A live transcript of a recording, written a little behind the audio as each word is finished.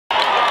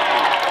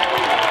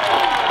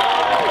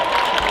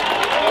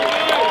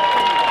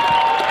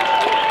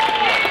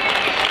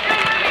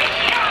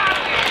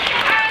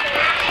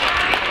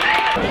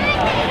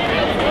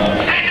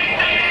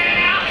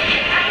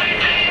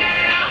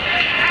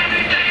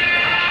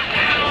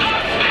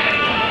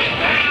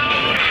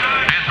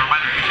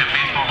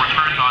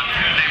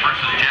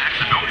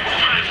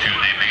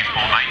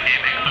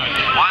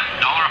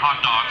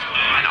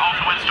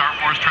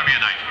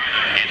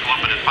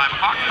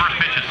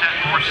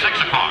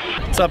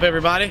What's up,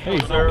 everybody? Hey,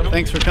 sir.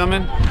 Thanks for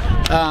coming.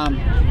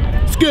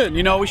 It's good.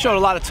 You know, we showed a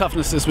lot of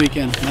toughness this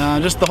weekend.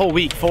 Just the whole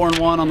week,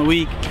 4-1 on the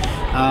week,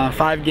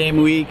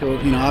 5-game week.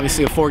 You know,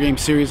 obviously a 4-game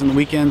series on the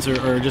weekends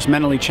are just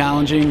mentally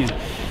challenging. And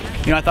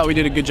you know, I thought we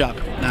did a good job.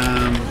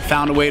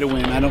 Found a way to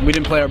win. We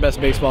didn't play our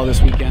best baseball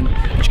this weekend,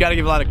 but you got to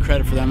give a lot of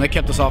credit for them. They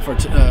kept us off our,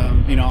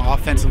 you know,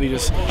 offensively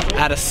just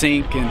out of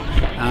sync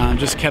and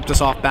just kept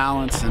us off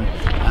balance.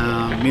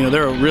 And you know,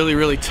 they're a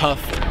really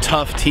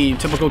tough team.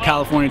 Typical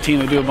California team.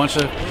 They do a bunch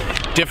of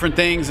different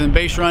things and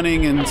base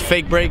running and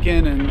fake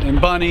breaking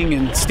and bunting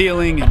and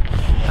stealing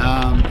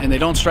and they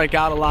don't strike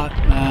out a lot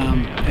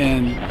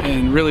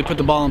and really put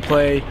the ball in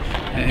play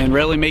and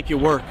rarely make you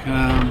work.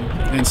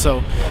 And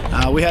so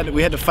we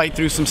had to fight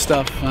through some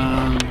stuff.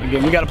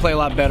 Again, we got to play a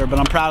lot better, but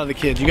I'm proud of the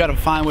kids. You got to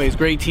find ways.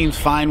 Great teams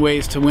find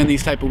ways to win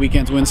these type of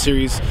weekends, win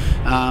series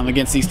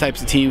against these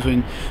types of teams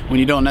when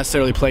you don't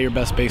necessarily play your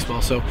best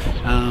baseball. So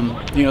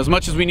you know, as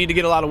much as we need to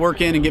get a lot of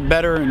work in and get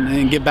better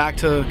and get back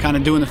to kind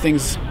of doing the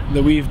things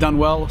that we've done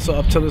well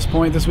up to this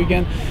point this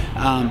weekend,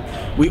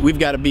 we've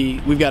got to be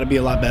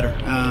a lot better.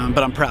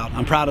 But I'm proud.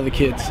 I'm proud of the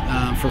kids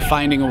for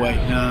finding a way.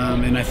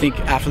 And I think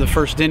after the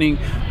first inning,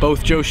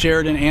 both Joe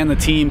Sheridan and the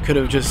team could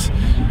have just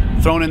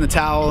thrown in the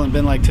towel and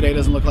been like, today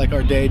doesn't look like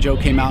our day. Joe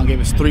came out and gave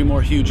us 3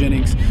 more huge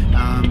innings,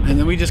 and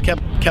then we just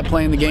kept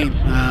playing the game.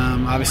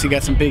 Obviously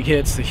got some big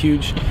hits, a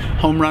huge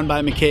home run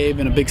by McCabe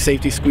and a big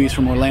safety squeeze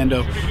from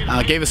Orlando.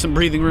 Gave us some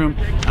breathing room,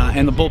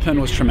 and the bullpen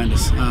was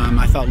tremendous.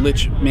 I thought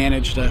Litch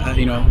managed,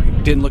 you know,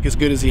 didn't look as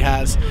good as he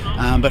has,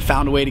 but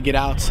found a way to get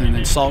outs, and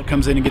then Salt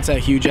comes in and gets that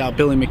huge out.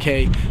 Billy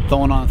McKay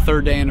throwing on a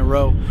 3rd day in a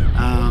row,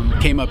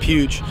 came up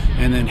huge,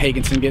 and then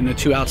Hagenson getting a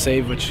 2-out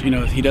save, which, you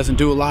know, he doesn't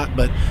do a lot,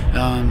 but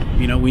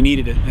you know, we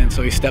needed it, and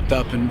so he stepped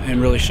up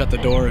and really shut the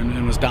door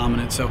and was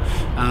dominant. So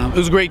it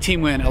was a great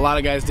team win. A lot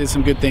of guys did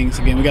some good things.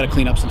 Again, we got to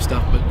clean up some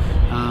stuff, but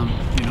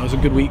you know, it was a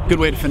good week, good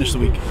way to finish the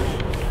week.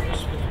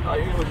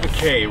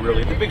 McKay,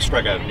 really, the big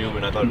strikeout of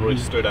Newman, I thought really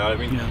stood out. I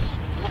mean,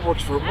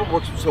 what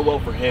works so well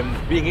for him,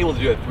 being able to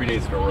do that 3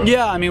 days in a row?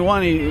 Yeah, I mean,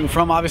 one,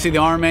 from obviously the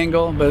arm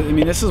angle, but I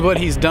mean, this is what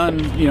he's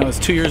done. You know, it's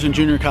 2 years in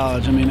junior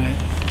college. I mean,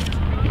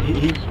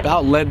 he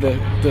about led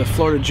the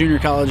Florida junior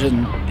college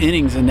in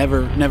innings and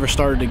never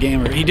started a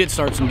game, or he did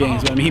start some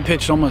games, but I mean, he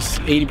pitched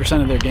almost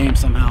 80% of their games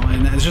somehow,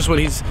 and it's just what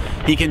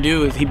he can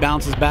do. Is he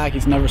bounces back,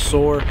 he's never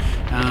sore,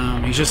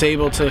 he's just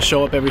able to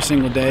show up every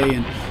single day,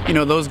 and you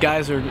know, those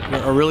guys are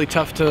really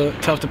tough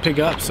to pick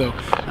up. So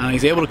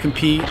he's able to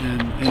compete,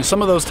 and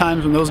some of those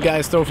times when those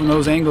guys throw from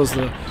those angles,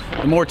 the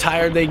more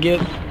tired they get,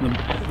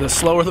 the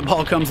slower the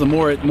ball comes, the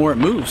more it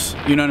moves.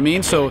 You know what I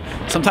mean? So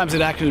sometimes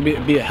it actually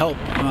be a help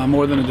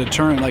more than a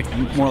deterrent,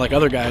 more like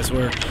other guys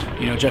where,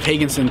 you know, Jeff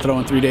Hagenson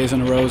throwing 3 days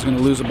in a row is going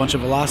to lose a bunch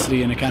of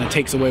velocity, and it kind of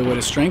takes away what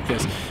his strength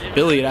is.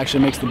 Billy, it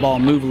actually makes the ball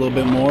move a little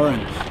bit more,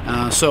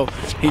 and so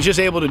he's just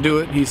able to do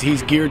it.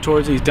 He's geared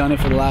towards it. He's done it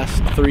for the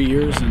last 3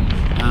 years, and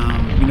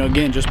you know,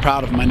 again, just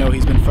proud of him. I know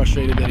he's been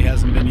frustrated that he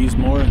hasn't been used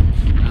more,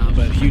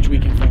 but a huge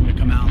weekend for him to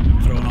come out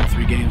and throw in all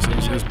 3 games. So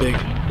it was big.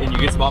 And you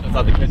get some offense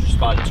out the catcher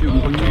spot too.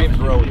 2 games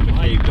in a row with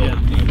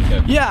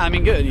McCabe. Yeah, I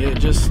mean, good. Yeah,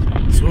 just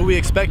it's what we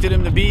expected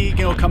him to be. You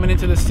know, coming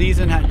into the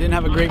season, didn't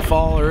have a great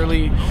fall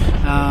early,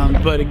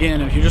 but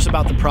again, if you're just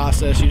about the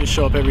process, you just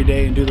show up every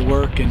day and do the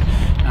work,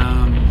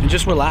 and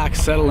just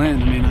relax, settle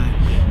in. I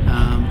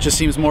mean, just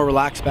seems more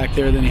relaxed back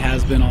there than he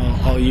has been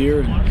all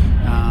year,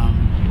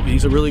 and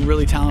he's a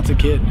really talented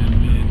kid,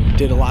 and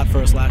did a lot for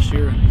us last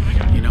year.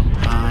 And, you know,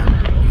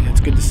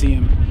 it's good to see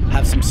him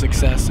have some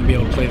success and be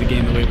able to play the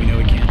game the way we know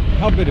he can.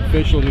 How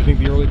beneficial do you think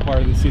the early part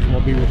of the season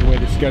will be with the way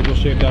the schedule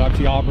shaped out?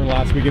 Obviously Auburn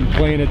last weekend,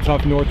 playing a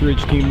tough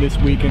Northridge team this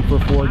weekend for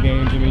 4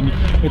 games. I mean,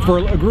 it's for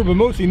a group of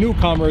mostly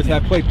newcomers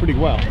have played pretty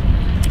well.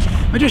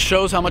 It just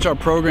shows how much our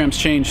program's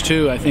changed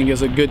too. I think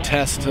is a good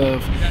test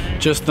of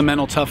just the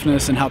mental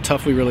toughness and how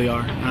tough we really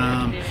are.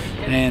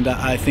 And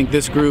I think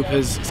this group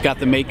has got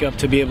the makeup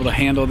to be able to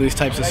handle these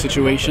types of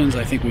situations.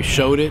 I think we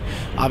showed it.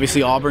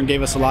 Obviously Auburn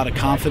gave us a lot of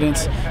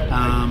confidence.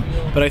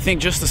 But I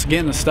think just this,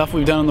 again, the stuff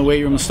we've done in the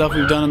weight room, the stuff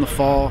we've done in the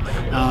fall,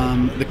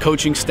 the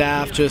coaching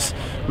staff just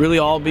really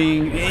all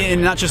being,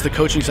 and not just the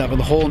coaching staff, but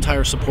the whole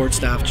entire support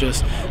staff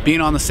just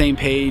being on the same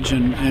page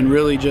and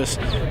really just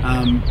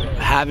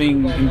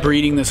having and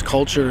breeding this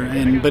culture.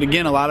 But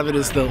again, a lot of it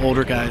is the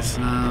older guys,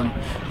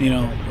 you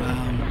know,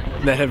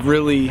 that have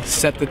really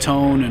set the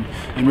tone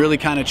and really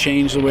kind of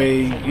changed the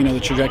way, you know, the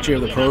trajectory of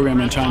the program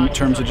in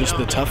terms of just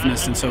the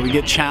toughness. And so we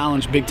get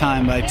challenged big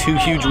time by 2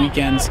 huge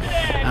weekends,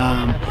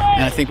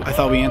 and I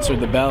thought we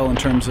answered the bell in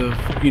terms of,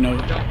 you know,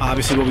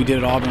 obviously what we did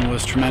at Auburn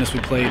was tremendous.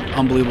 We played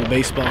unbelievable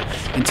baseball,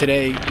 and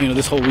today, you know,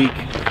 this whole week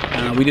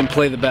we didn't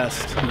play the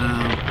best,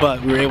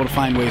 but we were able to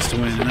find ways to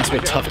win, and that's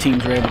what tough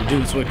teams are able to do.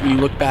 It's what, when you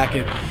look back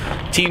at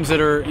teams that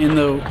are in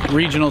the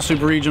regional,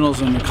 super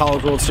regionals, and the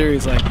College World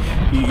Series, like,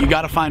 you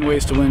got to find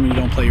ways to win when you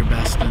don't play your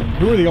best. And,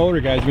 who are the older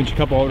guys? You mentioned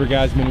a couple older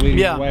guys been leading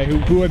the way.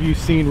 Who have you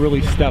seen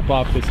really step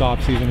up this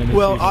offseason?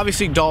 Well,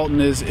 obviously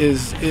Dalton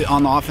is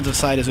on the offensive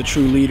side is a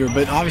true leader,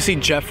 but obviously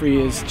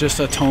Jeffrey is just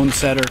a tone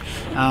setter.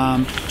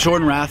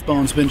 Jordan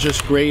Rathbone's been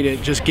just great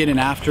at just getting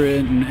after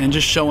it and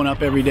just showing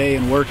up every day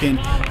and working.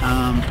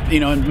 You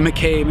know, and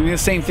McCabe, I mean, the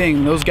same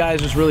thing. Those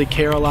guys just really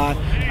care a lot.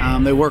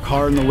 They work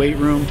hard in the weight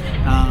room.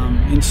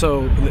 And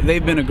so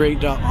they've been a great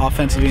job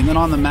offensively. And then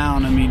on the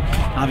mound, I mean,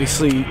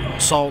 obviously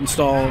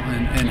Saltonstall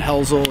and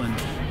Helzel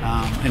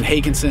and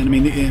Hakinson, I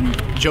mean,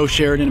 and Joe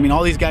Sheridan. I mean,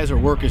 all these guys are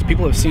workers.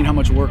 People have seen how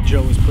much work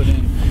Joe has put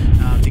in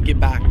to get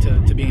back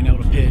to being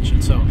able to pitch.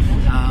 And so,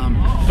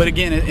 but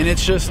again, and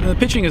it's just, the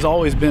pitching has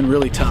always been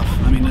really tough.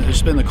 I mean,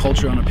 there's been the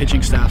culture on the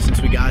pitching staff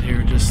since we got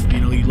here. Just, you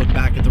know, you look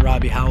back at the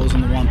Robbie Howells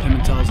and the Juan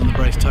Pimentels and the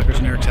Bryce Tuckers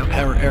and Eric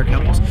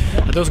Heppels.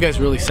 Those guys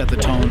really set the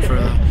tone for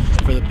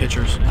the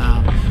pitchers.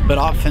 But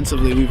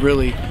offensively, we've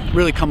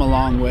really come a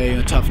long way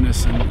in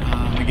toughness.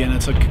 And again,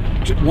 it's a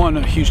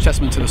huge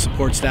testament to the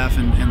support staff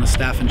and the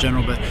staff in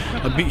general, but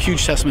a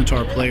huge testament to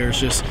our players.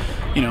 Just,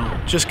 you know,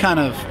 just kind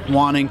of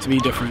wanting to be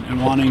different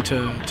and wanting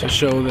to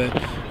show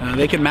that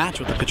they can match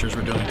what the pitchers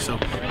were doing. So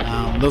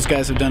those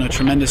guys have done a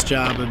tremendous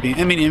job of being.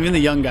 I mean, even the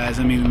young guys.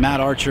 I mean, Matt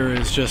Archer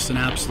is just an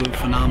absolute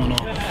phenomenal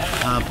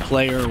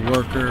player,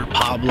 worker.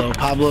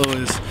 Pablo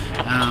is,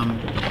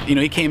 you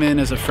know, he came in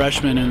as a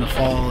freshman in the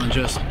fall and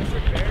just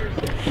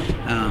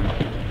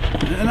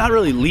not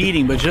really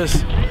leading, but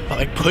just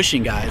like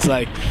pushing guys.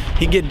 Like,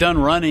 he'd get done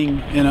running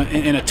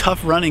in a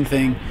tough running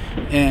thing,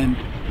 and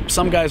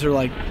some guys are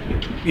like,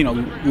 you know,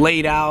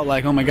 laid out,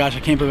 like, oh my gosh,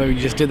 I can't believe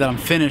we just did that, I'm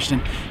finished.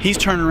 And he's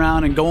turning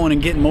around and going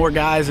and getting more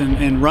guys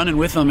and running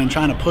with them and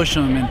trying to push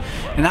them.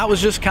 And that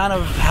was just kind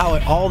of how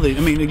I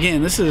mean,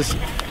 again, these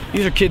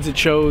are kids that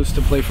chose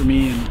to play for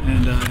me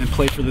and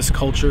play for this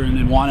culture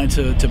and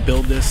wanted to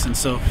build this. And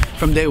so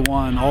from day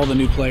one, all the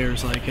new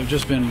players have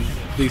just been,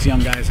 these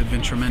young guys have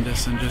been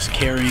tremendous and just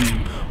caring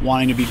and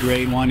wanting to be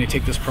great, wanting to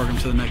take this program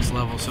to the next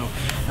level. So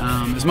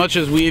as much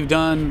as we've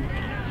done,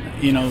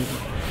 you know,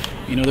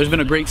 there's been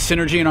a great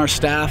synergy in our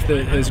staff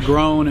that has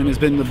grown and has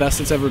been the best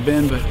it's ever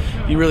been, but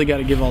you really got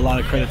to give a lot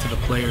of credit to the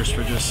players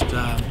for just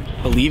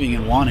believing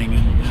and wanting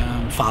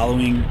and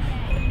following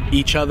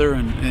each other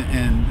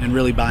and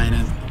really buying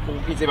in.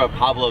 What can you say about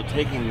Pablo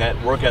taking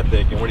that work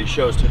ethic and what he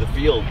shows to the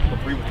field?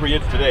 Three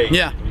hits today.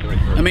 Yeah,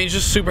 I mean, he's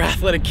just a super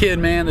athletic kid,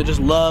 man, that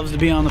just loves to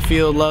be on the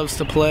field, loves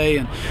to play,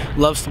 and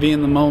loves to be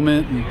in the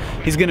moment. And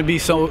he's going to be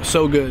so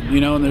good,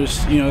 you know. And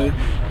there's, you know,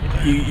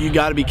 you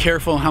got to be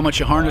careful how much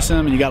you harness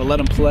him, and you got to let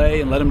him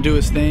play and let him do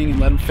his thing and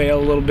let him fail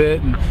a little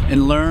bit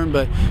and learn.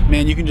 But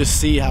man, you can just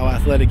see how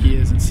athletic he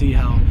is and see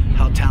how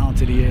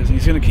talented he is, and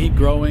he's going to keep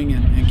growing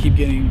and keep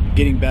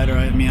getting better.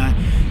 I mean,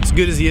 as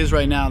good as he is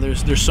right now,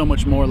 there's so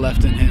much more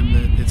left in him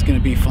that it's going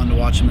to be fun to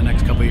watch him the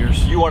next couple of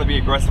years. You want to be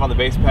aggressive on the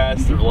base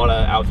pass. There's a lot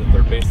of outs at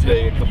third base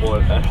today, a couple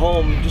at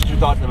home. Just your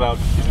thoughts about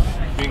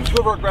being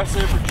super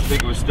aggressive, or do you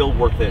think it was still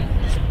worth it?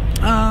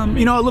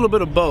 You know, a little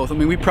bit of both. I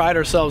mean, we pride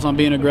ourselves on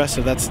being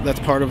aggressive. That's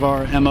part of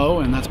our MO,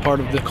 and that's part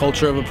of the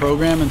culture of a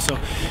program. And so,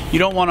 you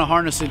don't want to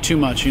harness it too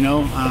much. You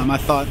know, I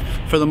thought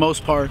for the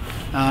most part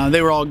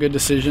they were all good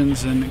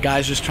decisions, and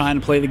guys just trying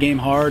to play the game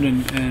hard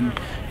and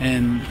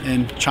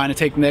trying to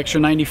take the extra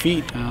 90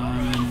 feet.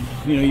 And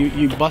you know,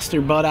 you bust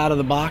your butt out of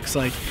the box,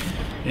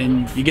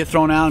 and you get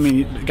thrown out. I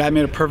mean, the guy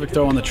made a perfect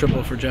throw on the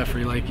triple for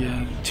Jeffrey.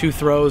 Two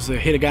throws, they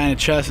hit a guy in the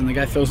chest, and the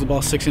guy throws the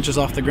ball 6 inches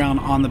off the ground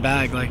on the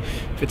bag.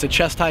 If it's a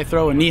chest-high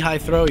throw, a knee-high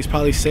throw, he's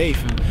probably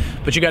safe.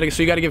 But you got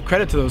to give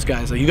credit to those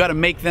guys. You got to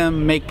make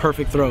them make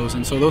perfect throws,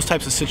 and so those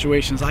types of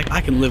situations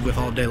I can live with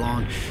all day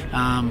long.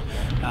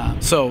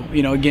 So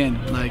you know, again,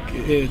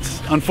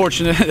 it's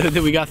unfortunate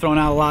that we got thrown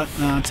out a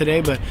lot today,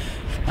 but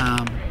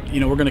you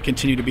know, we're going to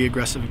continue to be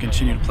aggressive and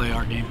continue to play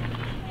our game.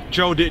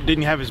 Joe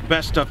didn't have his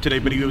best stuff today,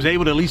 but he was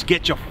able to at least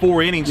get you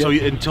 4 innings, yep.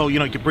 So until you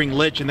could bring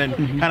Litch and then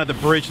kind of the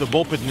bridge, the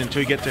bullpen until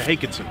you get to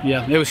Hakinson.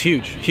 Yeah, it was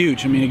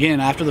huge. I mean,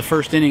 again, after the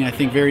first inning, I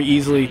think very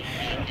easily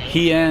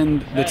he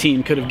and the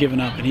team could have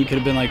given up, and he could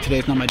have been like,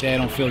 today's not my day, I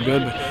don't feel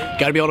good, but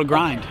got to be able to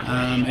grind.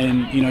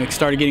 And you know, it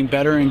started getting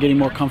better and getting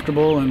more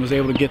comfortable, and was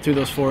able to get through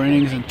those 4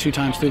 innings and 2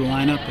 times through the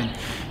lineup. And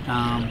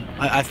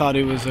I thought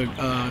it was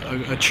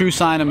a true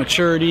sign of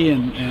maturity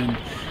and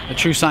a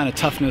true sign of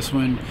toughness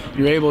when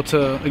you're able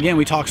to, again,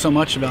 we talk so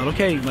much about,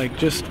 okay,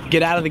 just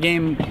get out of the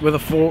game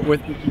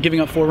with giving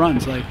up 4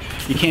 runs.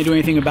 You can't do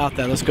anything about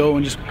that. Let's go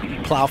and just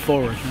plow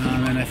forward.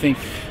 And I think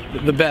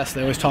the best,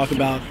 they always talk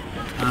about,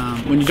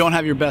 when you don't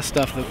have your best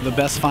stuff, the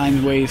best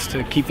find ways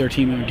to keep their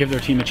team and give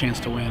their team a chance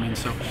to win. And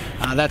so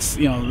that's,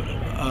 you know,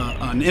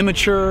 an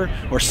immature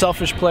or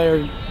selfish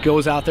player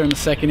goes out there in the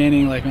second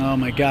inning like, oh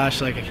my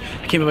gosh, like I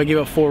can't believe I gave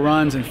up 4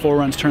 runs, and 4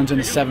 runs turns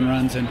into 7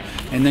 runs, and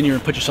then you're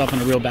gonna put yourself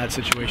in a real bad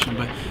situation.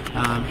 But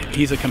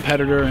he's a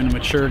competitor and a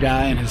mature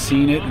guy and has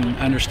seen it and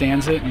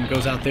understands it and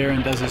goes out there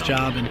and does his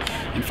job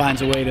and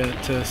finds a way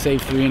to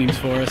save 3 innings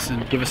for us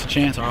and give us a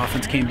chance. Our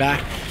offense came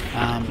back,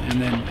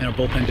 and our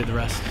bullpen did the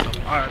rest. So,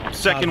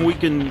 second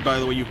weekend, by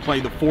the way, you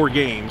played the 4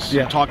 games.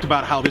 Yeah. You talked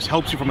about how this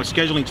helps you from a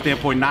scheduling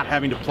standpoint, not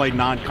having to play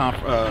non-conf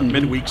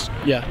midweeks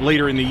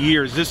later in the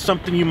year. Is this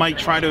something you might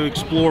try to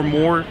explore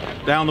more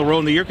down the road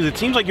in the year? Because it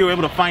seems like you were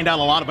able to find out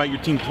a lot about your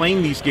team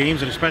playing these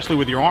games, and especially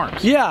with your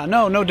arms. Yeah,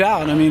 no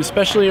doubt. I mean,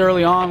 especially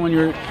early on when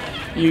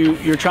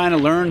you're trying to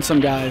learn some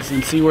guys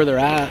and see where they're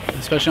at,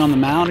 especially on the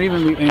mound.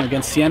 Even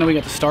against Siena, we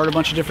got to start a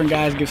bunch of different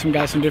guys, give some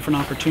guys some different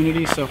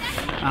opportunities. So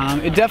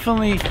it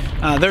definitely,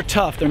 they're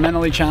tough, they're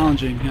mentally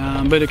challenging,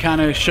 but it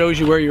kind of shows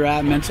you where you're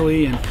at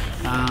mentally and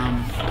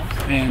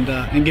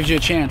gives you a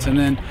chance. And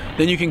then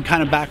you can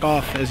kind of back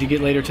off as you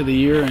get later to the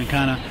year and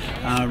kind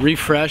of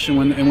refresh. And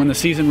when the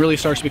season really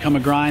starts to become a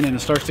grind and it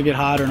starts to get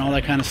hotter and all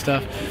that kind of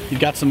stuff, you've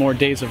got some more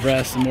days of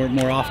rest and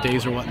more off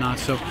days or whatnot.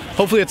 So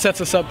hopefully it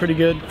sets us up pretty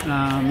good.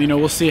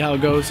 We'll see how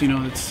it goes.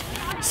 It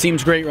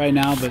seems great right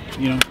now, but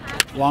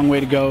long way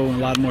to go and a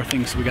lot more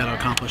things we got to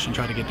accomplish and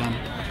try to get done.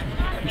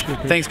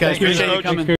 Thanks, guys. Appreciate you coming.